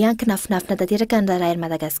dia ny hoe ankinafinafina tanteraka ny raharahan'i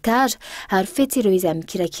Madagasikara ary fetsy ireo izay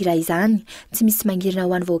mikirakira izany. Tsy misy mangirana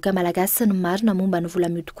ho an'ny vahoaka malagasy sy ny marina momba ny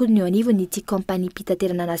vola mihodikoa ny eo anivony ity kompania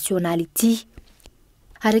mpitaterana nasionaly ity.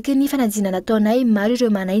 Araka ny fanadinana nataonay, maro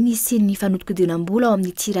ireo manay nisy ny fanodikodinam-bola ao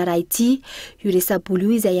amin'ity raharaha ity. Io resaboly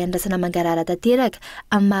io izay andrasana mangarara tanteraka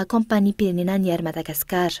amin'ny maha kompania pirenena ny ary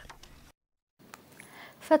Madagasikara.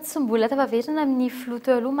 Fa tsy mbola tafaverina amin'ny filoha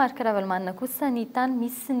teo aloha marika ravalomanina kosa ny tany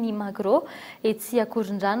misy ny magro etsy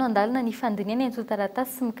Akorondrano andalina ny fandiniana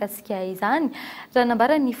entotaratasy sy mikasika izany. Raha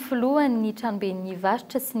nambara ny filohan'ny tranoben'ny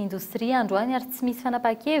varotra sy ny indostria androany ary tsy misy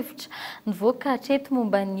fanapa-kevitra nivoaka hatreto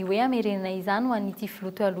momba ny hoe amerenana izany ho an'ity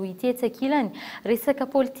filoha teo aloha ity etsy ankilany. Resaka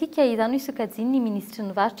politika izany ho isokajiany ny ministry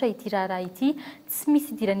ny varotra ity raharaha ity, tsy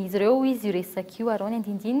misy idiran'izy ireo izy io resaka io arao ny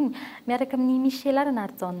andindininy miaraka amin'ny Michel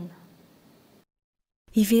Arnardson.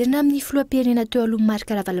 Iverina amin'ny filoham-pirenena teo aloha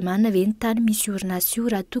marika ravalomanina ve ny tany misy orinasa io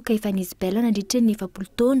raha toa ka efa nisy baila nandritra ny 9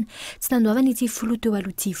 taona tsy nandoavana ity filoha teo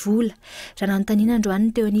aloha ity vola. Raha nanontaniana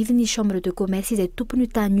androany teo anivony chambre de commerce izay tompony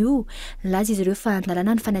io tany io, nilaza izy ireo fa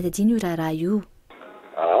andalana ny fanadihadiana io raharaha io.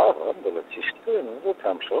 Mbola tsisy toerana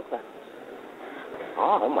hatramin'izao ka.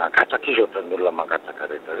 Mangatsaka izy ohatran'ny olona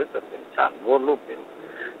mangatsaka rehetrarehetra dia mijanona aloha dia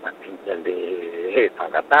madinika an'ilay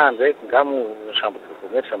fangatahana zay ngamo chambre de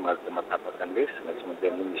commerce matapaka an'ilay sy maintsy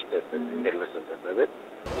mandeha ministère de l'Intérieur.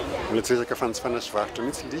 Mbola tsy resaka fanjifana sy varotra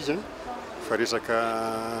mihitsy ilay izy fa resaka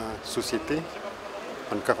société,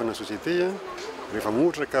 fanokafana société rehefa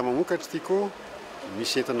mohatra ka mamokatra tiako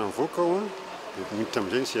misy entana mivoaka ao miditra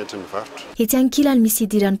amin'izay ny sehatra ny varotra. Etsy ankilany misy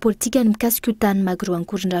idiran'ny politika ny mikasika io tany magro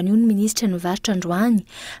Ankorondrano io ny ministra ny varotra androany.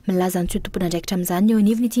 Milaza ny tsy ho tompon'andraikitra amin'izany eo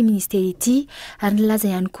anivony ity ministera ity ary nilaza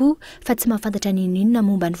ihany koa fa tsy mahafantatra ny inona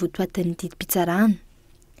momba ny votoatin'ny didim-pitsarana.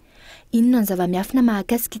 Inona ny zava-miafina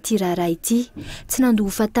mahakasika ity raharaha ity. Tsy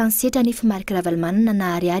nandoha fa tany setra nefa marika ravalomanina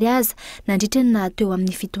na ariary aza nandritra na teo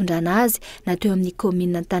amin'ny fitondrana azy, na teo amin'ny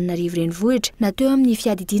komina Antananarivo renivohitra, na teo amin'ny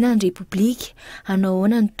fiadidiana ny Repoblika. Hanao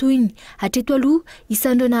ahoana ny toyiny. Hatreto aloha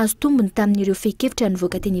isan'ireo nahazo tombony tamin'ireo fehi-kevitra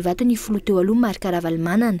nivoaka teny Ivato ny filoha teo aloha marika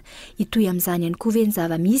ravalomanana. Itoy amin'izany ihany koa ve ny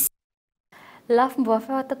zava-misy.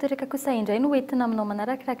 Lafim-boafa tanteraka kosa indray no entina aminao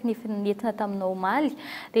manarakaraka ny nentina taminao omaly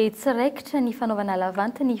dia tsiraikitra ny fanaovana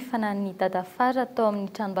lavanty ny fanan'ny dadafara atao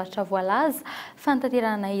amin'ny tranombarotra voalaza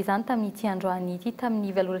fantanterana izany tamin'ity androany ity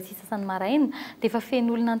tamin'ny valorasisa sasany maraina dia efa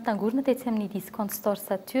feno olona nitangorona tetsy amin'ny discount store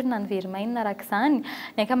Saturne ny Verimaina araka izany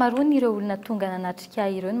ny ankamaroany ireo olona tonga nanatrika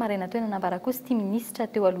ireo ny maraina teo nanambara kosa ity ministra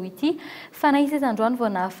teo aloha ity fa na izy androany vao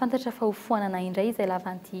nahafantatra fa hofoanana indray izay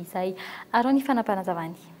lavanty izay arao ny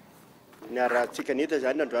fanapanazavany. Ny arahantsika neta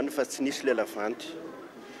zany androany fa tsy nisy le lavanty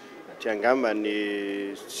dia angamba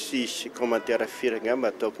ny sisy commentaire firy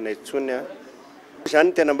angamba ataoko na intsony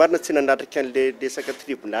zany tena marina tsy nanatrika an'le resaka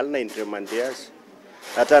tribunal na indreo mandeha azy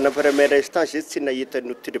hatrana première instance izy tsy nahita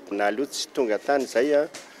no tribunal io tsy tonga tany zay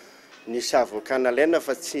nisy avocat nalaina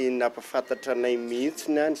fa tsy napafantatra anay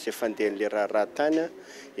mihitsiny zay fandehan'le raha tany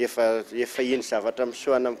efa iny zavatra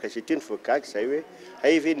misoana amin'ny gazety iny voagagy zay hoe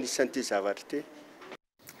ay ve nisy an'ity zavatra ity.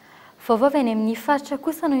 Vaovao any amin'ny faritra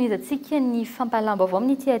kosa no nizatsika ny fampalam-baovao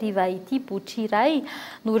amin'ity hariva ity botry iray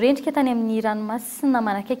no rendrika tany amin'ny ranomasina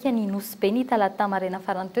manakaiky ny nosy be ny talata maraina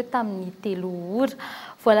farany teo tamin'ny 3 ora.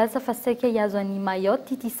 Voalaza fa saika hiazo an'i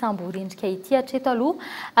Mayotte ity sambo rendrika ity hatreto aloha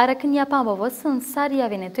araka ny ampaham-baovao sy ny sary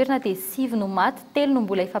avy any an-toerana dia 7 no maty, 3 no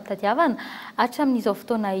mbola ifampitadiavana hatramin'izao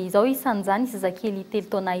fotoana izao isan'izany zazakely 3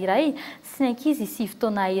 taona iray sy ny ankizy 7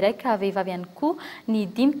 taona iray ka vehivavy ihany koa ny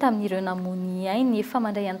 5 tamin'ireo namony ainy efa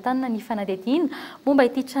mandray an-tanana ny fanadihadiana momba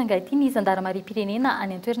ity tranga ity ny zandaramariam-pirenena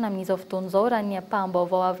any an-toerana amin'izao fotoan'izao raha ny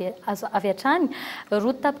ampaham-baovao avy hatrany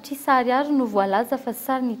roa tapitry sary ary no voalaza fa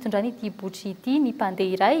sary nitondrany ity botry ity ny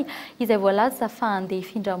mpandeha iray izay voalaza fa andeha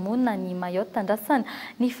hifindra-monina ny Mayotte tandrasana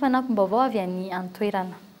ny fanampim-baovao avy any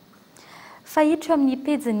an-toerana. Fahitro amin'ny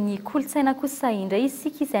pejin'ny kolotsaina kosa indray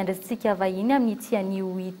isika izay andrasintsika vahiny amin'ny ity anio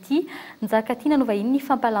ity njakatiana no vahiny ny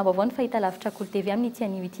fampahalalam-baovao ny fahitalavitra KOLO TV amin'ny ity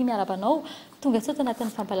anio ity miarabanao tonga soto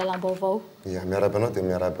anatin'ny fampahalalam-baovao. Ia, miarabanao dia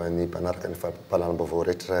miaraba ny mpanaraka ny fampahalalam-baovao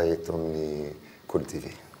rehetra eto amin'ny KOLO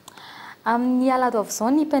TV. Amin'ny alado avy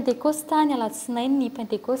izao ny pentekosta, ny alatsinainy ny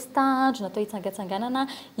pentekosta, andro natao hitsangatsanganana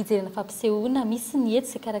hijerena fampisehoana misy ny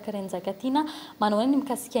hetsy karakarain'ny zakatiana manao ny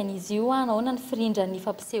mikasika an'izy io nahoana ny firindra ny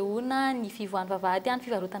fampisehoana ny fivoahan'ny vavahady ny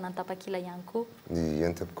fivarotana ny tapakila ihany koa.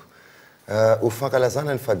 Eny tompoko. Ho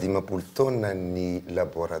fankalazana ny 15 taona ny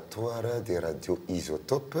laboratoire de radio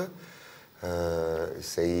isotope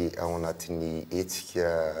izay ao anatin'ny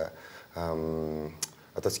hetsika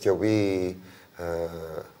ataontsika hoe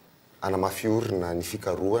anamafy orina ny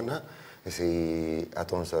fikarohana izay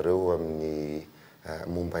ataon'zareo amin'ny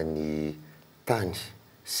momba ny tany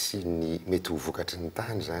sy ny mety ho vokatry ny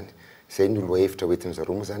tany zany. Izay ny lohahevitra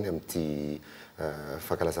hoentin'zareo moa zany amin'ity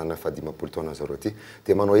fankalazana 15 taona zareo ty.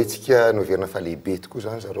 Dia manao hetsika noverina falehibe tokoa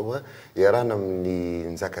zany zareo iarahana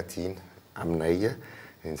amin'ny njakatiana aminay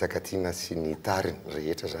njakatiana sy ny tariny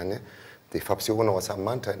rehetra zany dia fampisehoana ao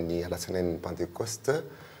Antsahamanitra ny alatsinainy ny Pentecoste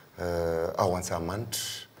ao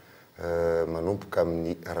Antsahamanitra manomboka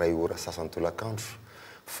amin'ny 2 ora sasantolakandro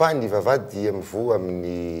fa ny vavahady dia mivoa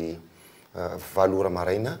amin'ny 4 ora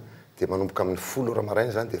maraina dia manomboka amin'ny 10 ora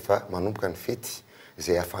maraina zany dia fa manomboka ny fety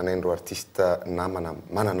izay afanain'ireo artista namana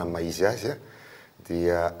manana maizy azy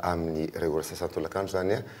dia amin'ny 2 ora sasantolakandro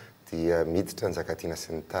zany dia miditra njakatiana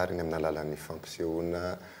sy ny tariny amin'ny alalan'ny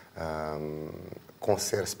fampisehoana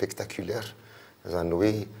concert spectaculaire zany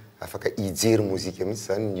hoe afaka hijery mozika mihitsy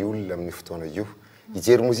zany ny olona amin'ny fotoana io.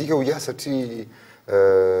 Hijery mozika ho satria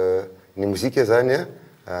ny mozika zany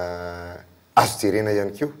azo jerena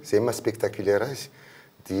ihany koa zay maha spectaculaire azy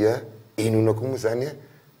dia enoina koa moa zany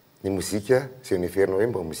ny mozika zay neverina hoe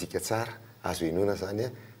mba mozika tsara azo enoina zany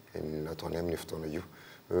nataony amin'ny fotoana io.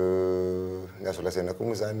 Ny azo lazaina koa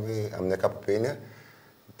moa zany hoe amin'ny ankapobeny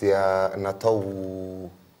dia natao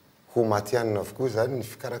ho matianina avokoa zany ny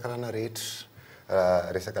fikarakarana rehetra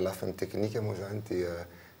resaka lafin'ny teknika moa zany dia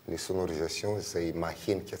ny sonorisation izay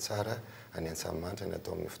mahenika tsara any Antsahamanitra ny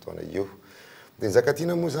atao amin'ny fotoana io. Dia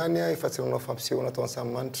njakatiana moa zany efa tsy nanao fampisehoana atao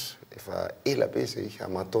Antsahamanitra efa ela be izay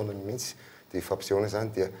aman-taonany mihitsy dia fampisehoana zany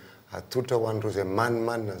dia atolotra ho an'ireo izay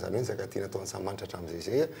manimanina zany hoe njakatiana atao Antsahamanitra hatramin'izay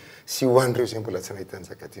zay sy ho an'ireo izay mbola tsy nahita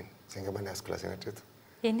njakatiana. Izay angamba ny azoko lazaina hatreto.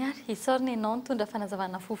 Eny ary isaorina ianao nitondra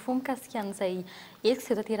fanazavana fofo mikasika an'izay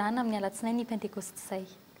hetsika izay tanterahana amin'ny alatsinainy ny pentekoste izay.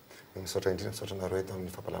 Misaotra indrindra misaotra anareo eto amin'ny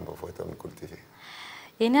fampahalalam-baovao eto amin'ny KOLO TV.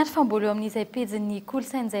 Eny ary fa mbola eo amin'izay pejin'ny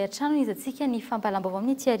kolotsaina izay hatrano izatsika ny fampahalalam-baovao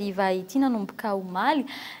amin'ny ity hariva ity nanomboka omaly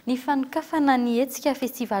ny fanokafana ny hetsika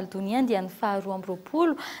festival donia dia ny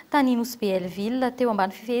 12 tany Nosy Belleville teo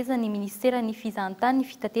ambany fifehezan'ny ministera ny fizahantany ny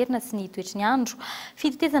fitaterana sy ny toetry ny andro.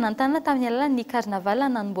 Fitetezana an-tanana tamin'ny alalan'ny karnaval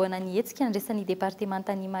nanomboana ny hetsika nandresan'ny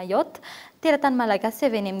departementany Mayotte teratany malagasy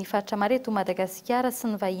avy any amin'ny faritra maro eto Madagasikara sy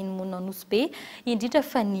ny vahiny monina Nosy Be indrindra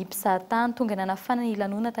fa ny mpizahatany tonga nanafana ny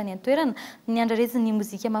lanona tany an-toerana ny andrarezin'ny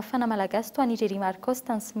mozika mafana malagasy toa ny Jerry Marcos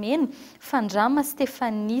Tansmena, fandrama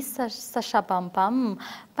Stéphanie Sachabambam,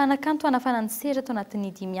 mpanakanto anafana ny sera tao anatin'ny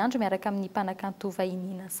 5 andro miaraka amin'ny mpanakanto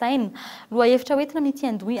vahiny nasaina. Lohahevitra hoentina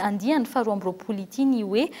amin'ity andiany 12 ity ny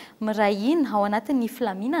hoe mirahina ao anatin'ny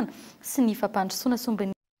filaminana sy ny fampandrosoana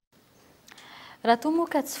sombiny. Raha toa moa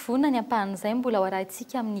ka tsy vonona ny ampahan'izay mbola ho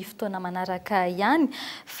arahintsika amin'ny fotoana manaraka ihany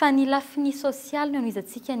fa ny lafiny sosialy no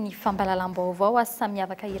izantsika ny fampahalalam-baovao asa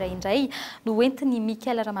miavaka iraindray no entiny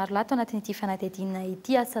Mikael Ramarolato anatin'ity fanadihadiana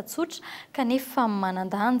ity asa tsotra kanefa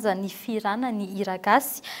manandanja ny firana ny hira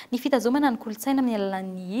gasy ny fitazomana ny kolotsaina amin'ny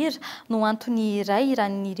alalan'ny hira no antony iray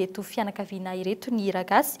iran'ny ireto fianakaviana ireto ny hira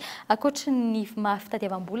gasy ankoatra ny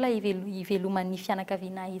mahafitadiavam-bola iveloman'ny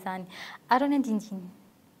fianakaviana izany. Aro ny andindiny.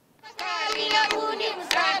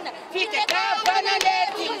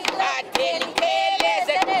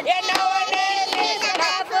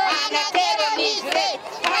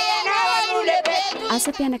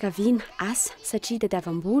 Asa mpianakaviana asa satria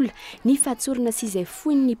tadiavam-bola ny fahatsorana sy izay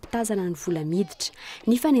foiny ny mpitazana ny vola miditra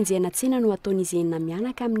ny fanenjehana tsena no ataon'izy enina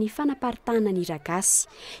mianaka amin'ny fanaparitahana ny hira gasy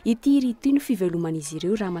ity hira ity no fiveloman'izy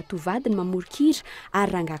ireo raha matovadiny mamorikira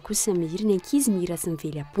ary rangahy kosa mihira ny ankizy mihira sy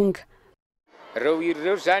mively amponga. reo iry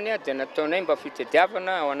reo zany a dia nataonay mba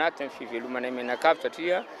fitadiavana ao anatin'ny fivelomanay menakavy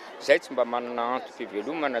satria zay tsy mba manana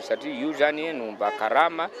antom-pivelomana satria io zany no mba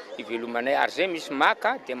karama ivelomanay ary zay misy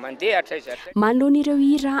maka dia mandeha atraizatray manoloan'ireo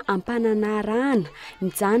hira ampananarahana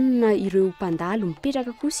mijanona ireo mpandalo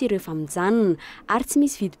mipetraka kosa ireo efa mijanona ary tsy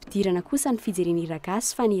misy vidim-pidirana kosa ny fijerena hira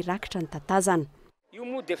gasy fa ny rakitra ny tatazana io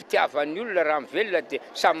moa dia fitiavan'ny olona raha mivelona dia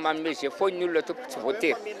samy manome zay foy ny olona tompoko tsy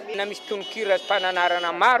voatery na misy tononkira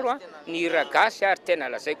mpananarana maro ny hira gasy ary tena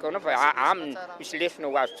lazaiko anao fa aminy misy lesona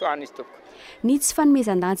ho azo tsoahana izy tompoko ny tsy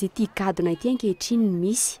fanomezan-danja ity gadona ity ankehitriny ny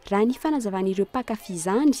misy raha ny fanazavan'ireo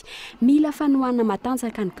mpakafizandry mila fanohanana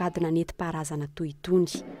matanjaka ny gadona nentim-paharazana toy itony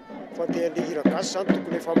fa dia le hira gasy zany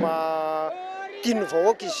tokony efa tiany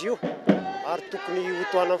vahoaka izy io ary tokony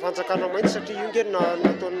hotoana fanjakana mainty satria io nge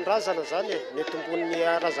nataon'ny razana zany ny tombon'ny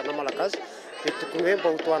razana malagasy dia tokony hoe mba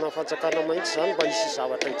hotoana fanjakana mainty zany mba hisy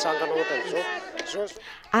zavatra hitsangana ohatran'izao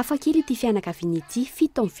afakely ity fianakaviana ity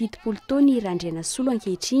 7-7 taona irandriana solo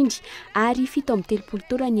ankehitrindry ary 7-3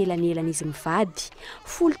 taona ny elanelan'izy mivady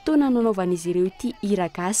 10 taona nanaovan'izy ireo ity hira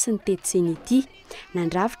gasy sy ny tetitseny ity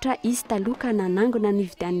nandravitra izy taloha ka nanangona ny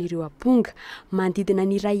vidian'ireo amponga mandidina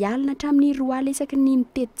ny iray alina hatramin'ny 2 alina isaky ny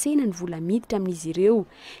mitetitsena ny vola miditra amin'izy ireo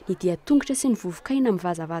ny dia tongotra sy ny vovokaina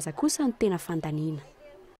mivazavaza kosa ny tena fandaniana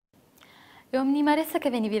eo amin'ny maresaka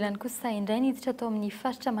avy any ivelany kosa indray niditra tao amin'ny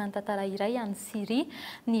faritra mantantara iray any Syrie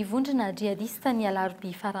ny vondrona djihadista ny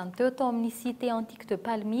alarobia farany teo tao amin'ny cité antique de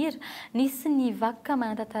Palmyre nisy ny vakoka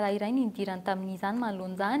mantantara iray nidirany tamin'izany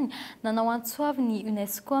manoloan'izany nanao antsoavy ny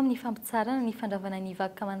UNESCO amin'ny fampitsarana ny fandravana ny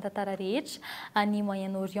vakoka mantantara rehetra any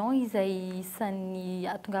Moyen-Orient izay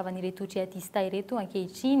isan'ny atongavan'ireto djihadista ireto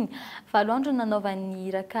ankehitriny valoandro nanaovan'ny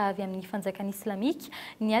iraka avy amin'ny fanjakana islamika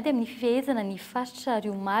ny ady amin'ny fifehezana ny faritra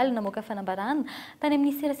Riomal namoaka fanambarana tany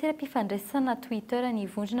amin'ny serasera mpifandraisana Twitter ny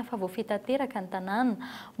vondrona fa voafetateraka ny tanàna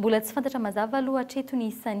mbola tsy fantatra mazava aloha hatreto ny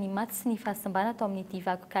isan'ny maty sy ny fahasimbana tao amin'ity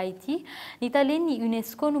vakoka ity ny taleny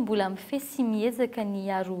UNESCO no mbola mifesy miezaka ny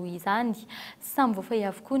aro izany samy voafay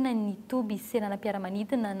avokoa na ny toby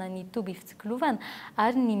seranam-piaramanidina na ny toby fitsiklovana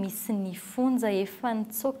ary ny misy ny fonja efa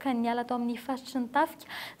nitsoaka ny ala tao amin'ny faritry ny tafika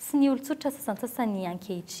sy ny olon-tsotra sasantsasany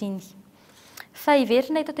ankehitriny fa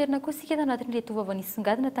iverina itoterina koa sika tanatin'ireto vaovao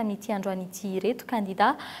nisongadina tamin'ity androany ity ireto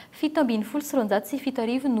kandida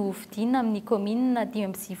 7,907 no vidina amin'ny komina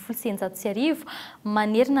 5,909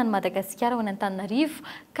 manerina ny Madagasikara ao Antananarivo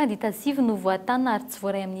kandida 9 no voatana ary tsy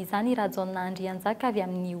voaray amin'izany Rajaona Andrianjaka avy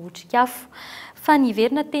amin'ny otrikafo fa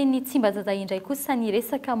niverina teny Tsimbazaza indray kosa ny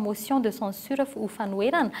resaka motion de censure ho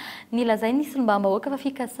fanoherana nilazay ny solombavam-bahoaka fa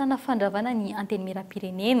fikasana fandravana ny anteny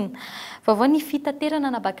miram-pirenena vaovao ny fitaterana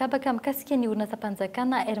nabakabaka mikasika ny orinasa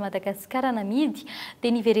mpanjakana Air Madagasikara namidy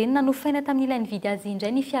dia niverenina nofaina tamin'ilay nividy azy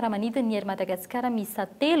indray ny fiaramanidiny ny Air Madagasikara miisa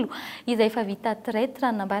 3 izay efa vita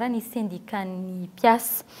traître nambara ny syndicat-ny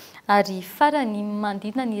mpiasa ary farany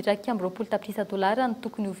mandidina ny $200 tapitrisa ny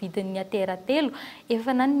tokony ho vidin'ny ATR 3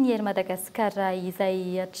 efa nany ny Air Madagasikara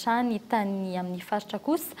izay hatrany tany amin'ny faritra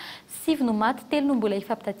kosa 7 no maty 3 no mbola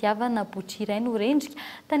ifampitadiavana botry iray no rendrika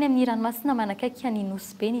tany amin'ny ranomasina manakaiky ny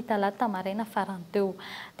Nosy ny talata maraina farany teo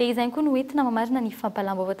dia izay koa no entina mamarina ny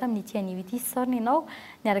fampalam-baovao tamin'ity anio ity saorina ianao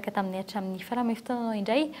niaraka taminay hatramin'ny faramay fotoananao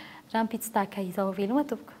indray raha mpitsy tahaka izao veloma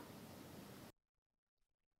tompoko.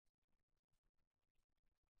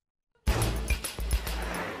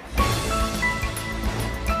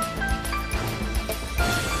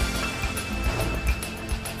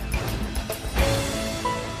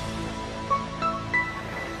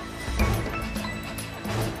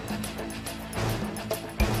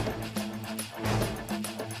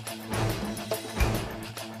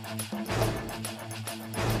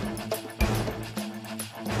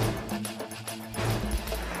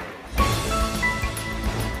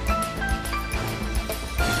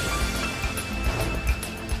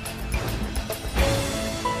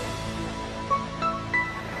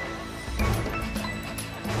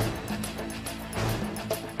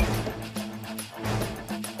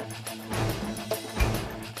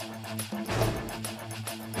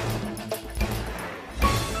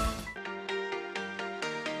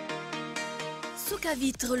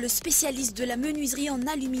 Vitre, le spécialiste de la menuiserie en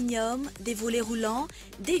aluminium, des volets roulants,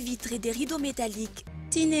 des vitres et des rideaux métalliques.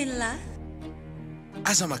 Tinella.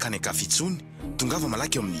 Aza makany akafitsony, tongava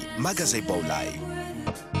malaky amin'ny magasin Vaovao.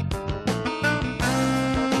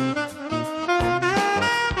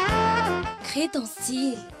 Crée ton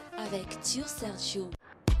style avec Tur Sergio.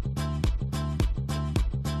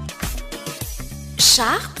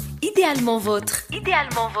 Sharp, idéalement vôtre.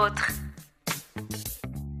 Idéalement vôtre.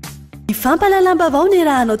 Fampalalamba-baovao ny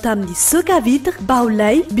rahanao tamin'ny soka vitre,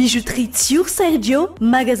 Vaovao, bijouterie Tur Sergio,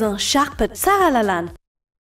 magasin Sharp tsara lalàna.